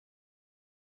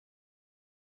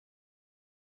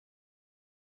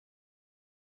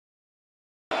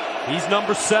He's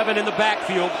number 7 in the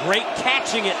backfield. Great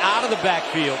catching it out of the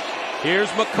backfield.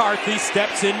 Here's McCarthy,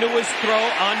 steps into his throw,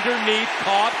 underneath,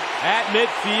 caught at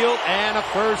midfield, and a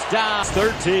first down.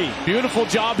 13. Beautiful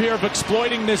job here of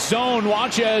exploiting this zone.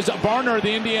 Watch as Barner,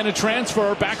 the Indiana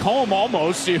transfer, back home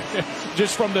almost,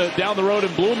 just from down the road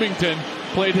in Bloomington,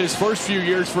 played his first few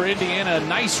years for Indiana.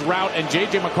 Nice route, and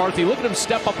JJ McCarthy, look at him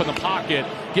step up in the pocket,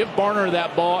 give Barner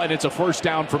that ball, and it's a first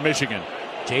down for Michigan.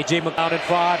 JJ McCarthy at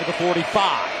 5 at the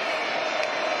 45.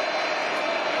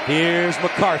 Here's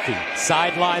McCarthy.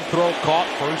 Sideline throw caught,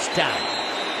 first down.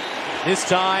 This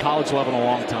time, college level in a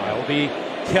long time. That will be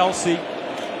Kelsey.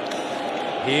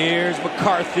 Here's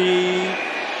McCarthy.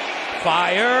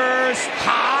 Fires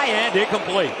high and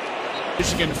incomplete.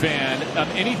 Michigan fan,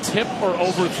 any tip or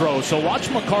overthrow. So watch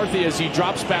McCarthy as he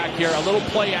drops back here, a little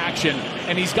play action,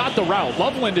 and he's got the route.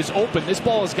 Loveland is open. This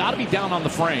ball has got to be down on the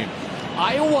frame.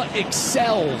 Iowa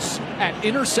excels at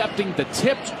intercepting the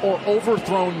tipped or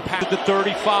overthrown pass. The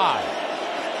 35.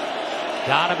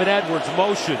 Donovan Edwards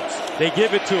motions. They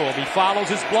give it to him. He follows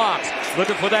his blocks,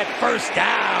 looking for that first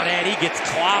down, and he gets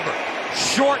clobbered.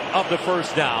 Short of the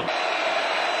first down.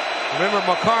 Remember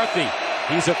McCarthy,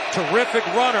 he's a terrific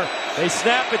runner. They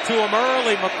snap it to him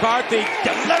early. McCarthy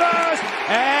delivers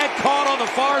and caught on the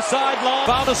far sideline.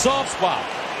 Found a soft spot.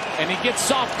 And he gets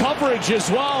soft coverage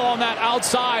as well on that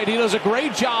outside. He does a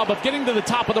great job of getting to the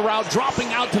top of the route, dropping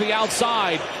out to the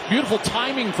outside. Beautiful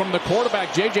timing from the quarterback,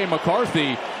 JJ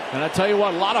McCarthy. And I tell you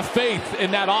what, a lot of faith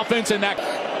in that offense and that.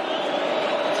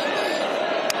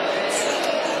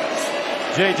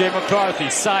 JJ McCarthy,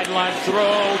 sideline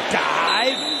throw,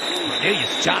 dive.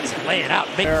 Cornelius Johnson laying out.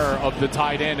 Of the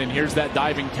tight end, and here's that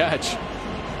diving catch.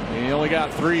 He only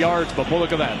got 3 yards, but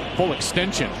look at that full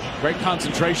extension. Great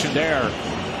concentration there.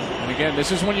 And again,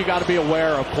 this is when you got to be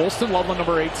aware of Colston Loveland,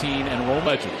 number 18, and Roll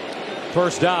Legend.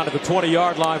 First down at the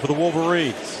 20-yard line for the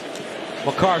Wolverines.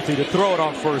 McCarthy to throw it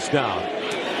on first down.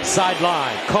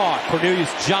 Sideline, caught,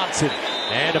 Cornelius Johnson,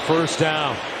 and a first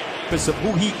down. Of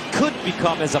who he could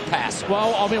become as a passer.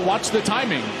 Well, I mean, watch the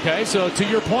timing, okay? So to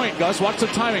your point, Gus, watch the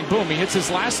timing. Boom, he hits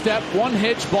his last step, one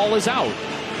hitch, ball is out.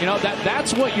 You know,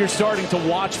 that's what you're starting to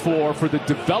watch for the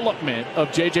development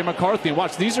of J.J. McCarthy.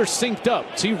 Watch, these are synced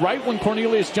up. See, right when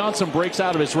Cornelius Johnson breaks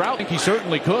out of his route, I think he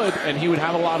certainly could, and he would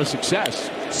have a lot of success.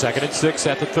 2nd and 6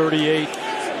 at the 38.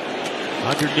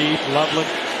 Underneath, Loveland.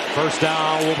 First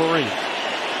down, Wolverine.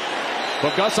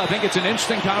 But, Gus, I think it's an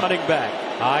interesting time. Running back.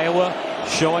 Iowa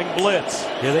showing blitz.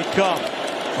 Here they come.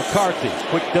 McCarthy,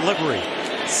 quick delivery.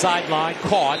 Sideline,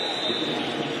 caught.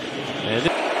 And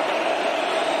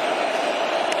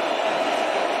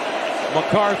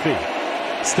McCarthy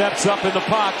steps up in the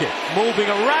pocket, moving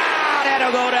around, and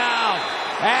it'll go down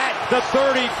at the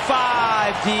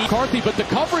 35. McCarthy, but the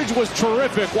coverage was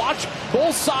terrific. Watch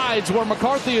both sides where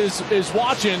McCarthy is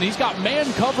watching. He's got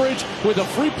man coverage with a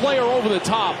free player over the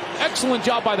top. Excellent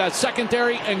job by that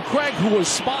secondary, and Craig, who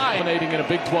was dominating in a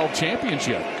Big 12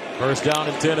 championship. First down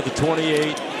and 10 at the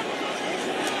 28.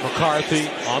 McCarthy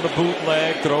on the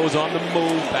bootleg, throws on the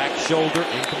move, back shoulder,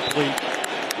 incomplete.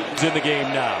 He's in the game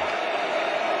now.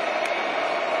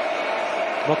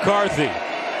 McCarthy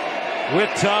with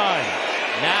time.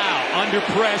 Now under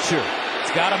pressure.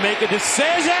 He's got to make a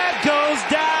decision. Goes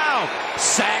down.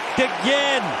 Sacked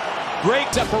again.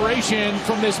 Great separation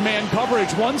from this man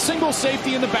coverage. One single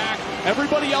safety in the back.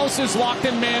 Everybody else is locked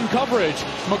in man coverage.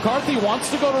 McCarthy wants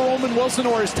to go to Roman Wilson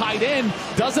or his tight end.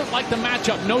 Doesn't like the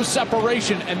matchup. No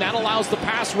separation. And that allows the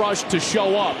pass rush to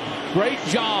show up. Great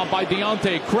job by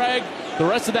Deontay Craig. The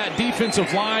rest of that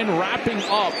defensive line wrapping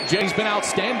up. Jay's been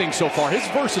outstanding so far. His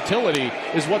versatility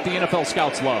is what the NFL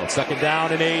scouts love. 2nd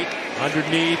down and 8.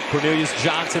 Underneath, Cornelius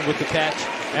Johnson with the catch.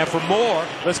 And for more,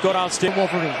 let's go downstairs.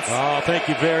 Wolverines. Oh, thank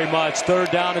you very much.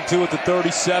 3rd down and 2 at the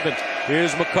 37.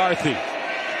 Here's McCarthy.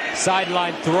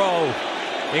 Sideline throw.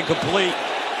 Incomplete.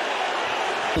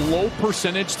 Low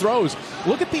percentage throws.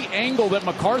 Look at the angle that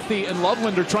McCarthy and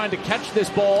Loveland are trying to catch this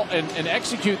ball and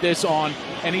execute this on,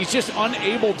 and he's just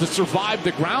unable to survive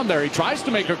the ground there. He tries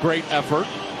to make a great effort,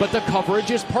 but the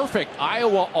coverage is perfect.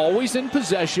 Iowa always in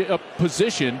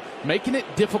position, making it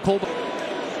difficult.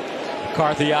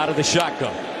 McCarthy out of the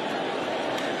shotgun.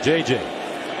 JJ.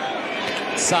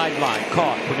 Sideline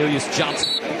caught. Cornelius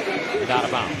Johnson. And out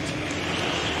of bounds.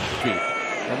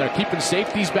 And they're keeping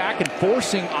safeties back and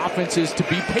forcing offenses to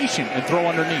be patient and throw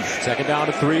underneath. 2nd down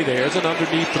to 3. There's an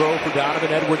underneath throw for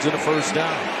Donovan Edwards in a first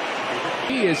down.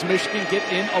 He is Michigan get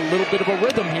in a little bit of a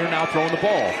rhythm here now throwing the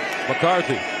ball.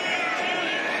 McCarthy.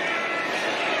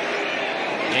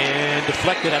 And and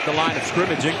deflected at the line of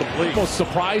scrimmage, incomplete. Almost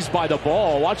surprised by the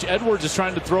ball. Watch, Edwards is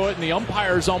trying to throw it, and the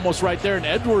umpire's almost right there. And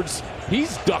Edwards,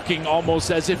 he's ducking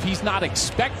almost as if he's not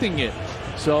expecting it.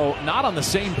 So not on the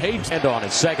same page. And on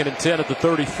it, 2nd and 10 at the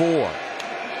 34.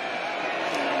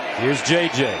 Here's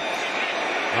JJ.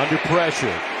 Under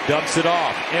pressure. Dumps it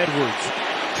off. Edwards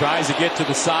tries to get to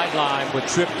the sideline, but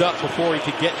tripped up before he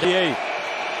could get the 8.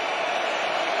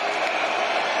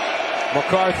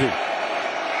 McCarthy.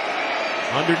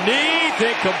 Underneath,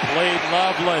 incomplete.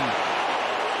 Loveland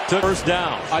took first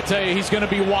down. I tell you, he's going to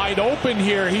be wide open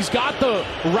here. He's got the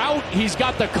route, he's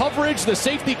got the coverage, the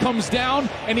safety comes down,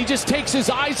 and he just takes his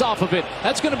eyes off of it.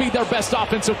 That's going to be their best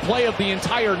offensive play of the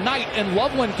entire night, and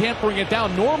Loveland can't bring it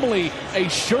down. Normally, a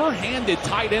sure-handed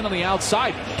tight end on the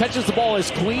outside catches the ball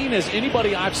as clean as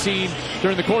anybody I've seen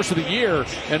during the course of the year,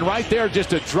 and right there,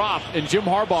 just a drop, and Jim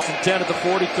Harbaugh. 10 at the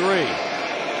 43.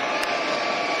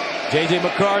 JJ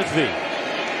McCarthy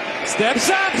steps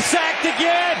up, sacked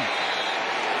again.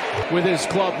 With his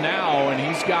club now, and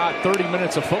he's got 30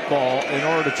 minutes of football in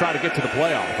order to try to get to the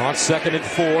playoff. On 2nd and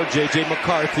 4, JJ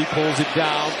McCarthy pulls it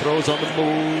down, throws on the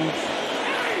move,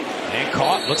 and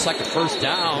caught. Looks like a first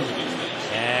down.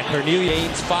 And Cornelius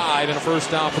gains 5 and a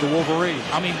first down for the Wolverines.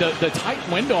 I mean, the tight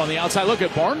window on the outside. Look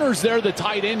at Barner's there, the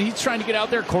tight end. He's trying to get out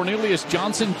there. Cornelius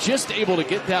Johnson just able to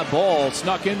get that ball,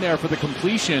 snuck in there for the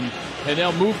completion, and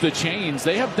they'll move the chains.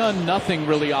 They have done nothing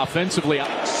really offensively.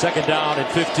 2nd down and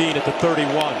 15 at the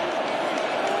 31.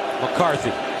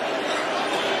 McCarthy.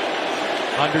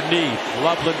 Underneath.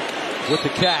 Loveland with the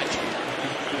catch.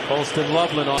 Colston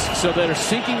Loveland on. So they're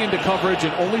sinking into coverage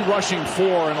and only rushing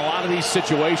 4 in a lot of these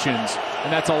situations,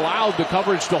 and that's allowed the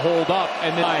coverage to hold up.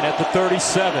 And then at the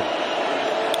 37.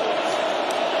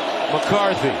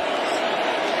 McCarthy.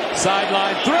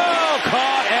 Sideline throw,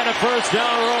 caught, and a first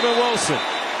down, Roman Wilson.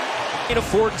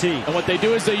 14. And what they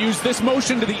do is they use this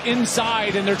motion to the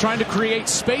inside, and they're trying to create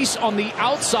space on the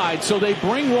outside. So they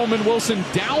bring Roman Wilson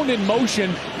down in motion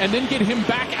and then get him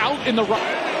back out in the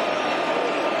right.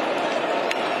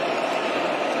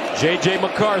 JJ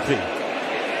McCarthy.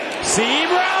 Seam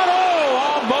route.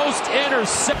 Oh, almost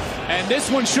intercepted. And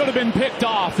this one should have been picked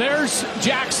off. There's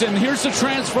Jackson. Here's the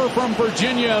transfer from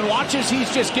Virginia. And watch as he's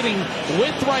just getting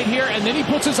width right here. And then he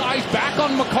puts his eyes back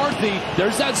on McCarthy.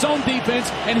 There's that zone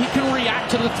defense, and he can react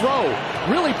to the throw.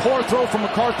 Really poor throw from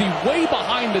McCarthy, way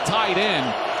behind the tight end.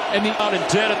 And the out and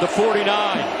 10 at the 49.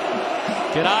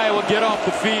 Can Iowa get off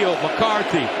the field?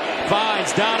 McCarthy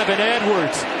finds Donovan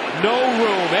Edwards. No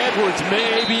room. Edwards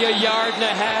maybe a yard and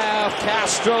a half.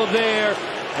 Castro there.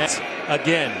 And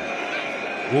again,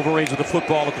 Wolverines with the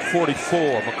football at the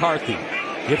 44. McCarthy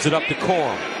gives it up to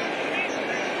Corum.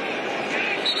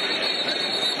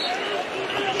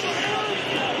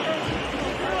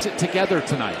 Together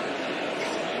tonight.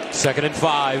 2nd and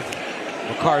 5.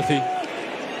 McCarthy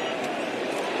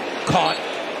caught.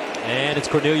 And it's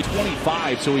Cornelius.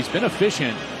 25, so he's been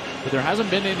efficient. But there hasn't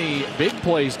been any big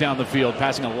plays down the field,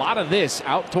 passing a lot of this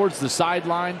out towards the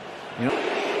sideline. You know.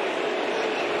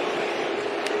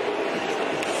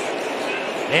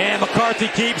 And McCarthy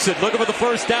keeps it. Looking for the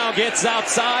first down. Gets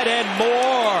outside and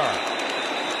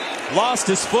more. Lost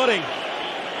his footing.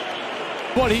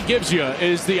 What he gives you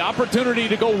is the opportunity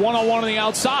to go one-on-one on the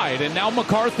outside. And now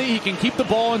McCarthy, he can keep the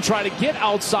ball and try to get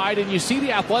outside. And you see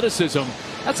the athleticism.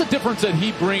 That's the difference that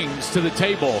he brings to the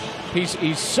table.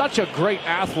 He's such a great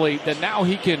athlete that now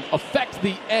he can affect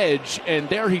the edge, and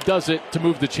there he does it to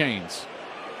move the chains.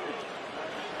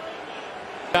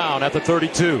 Down at the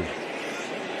 32.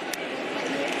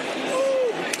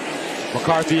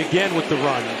 McCarthy again with the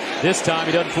run. This time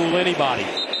he doesn't fool anybody.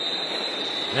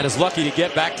 And is lucky to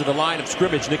get back to the line of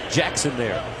scrimmage. Nick Jackson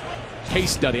there.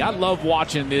 Case study. I love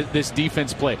watching this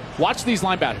defense play. Watch these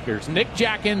linebackers, Nick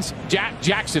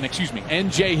Jackson, and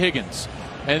Jay Higgins.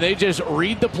 And they just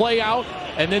read the play out,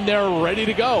 and then they're ready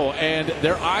to go. And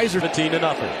their eyes are 17-0.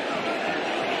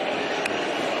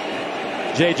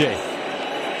 JJ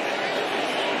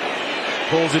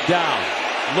pulls it down,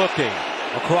 looking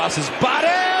across his body,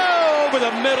 over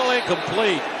the middle,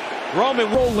 incomplete.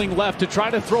 Roman rolling left to try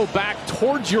to throw back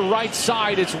towards your right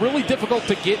side. It's really difficult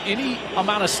to get any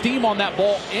amount of steam on that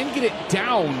ball and get it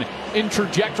down in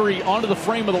trajectory onto the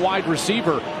frame of the wide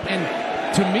receiver.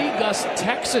 And to me, Gus,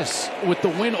 Texas with the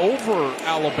win over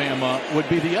Alabama would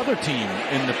be the other team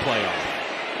in the playoff.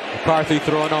 McCarthy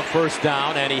throwing on first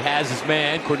down, and he has his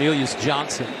man, Cornelius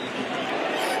Johnson.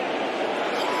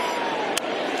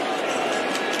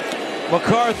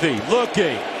 McCarthy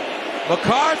looking.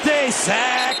 McCarthy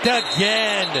sacked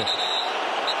again.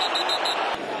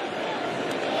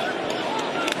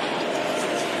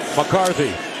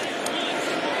 McCarthy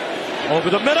over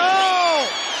the middle.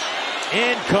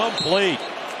 Incomplete.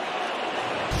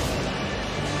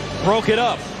 Broke it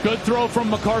up. Good throw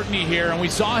from McCartney here, and we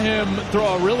saw him throw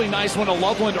a really nice one to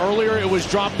Loveland earlier. It was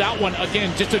dropped. That one,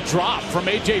 again, just a drop from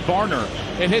A.J. Barner.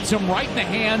 It hits him right in the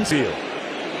hands.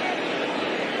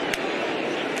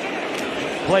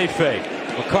 Play fake.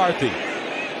 McCarthy.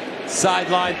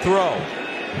 Sideline throw.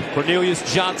 Cornelius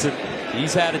Johnson.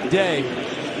 He's had a day.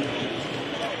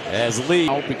 As Lee.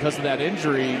 Because of that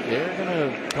injury, they're going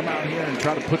to come out here and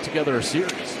try to put together a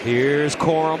series. Here's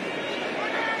Corum.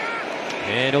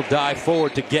 And he'll dive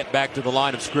forward to get back to the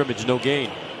line of scrimmage. No gain.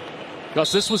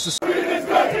 Gus, this was the...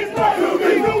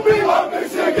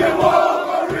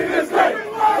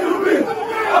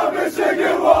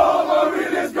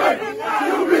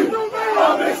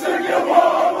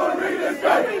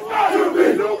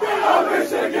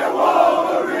 Michigan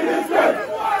Wall,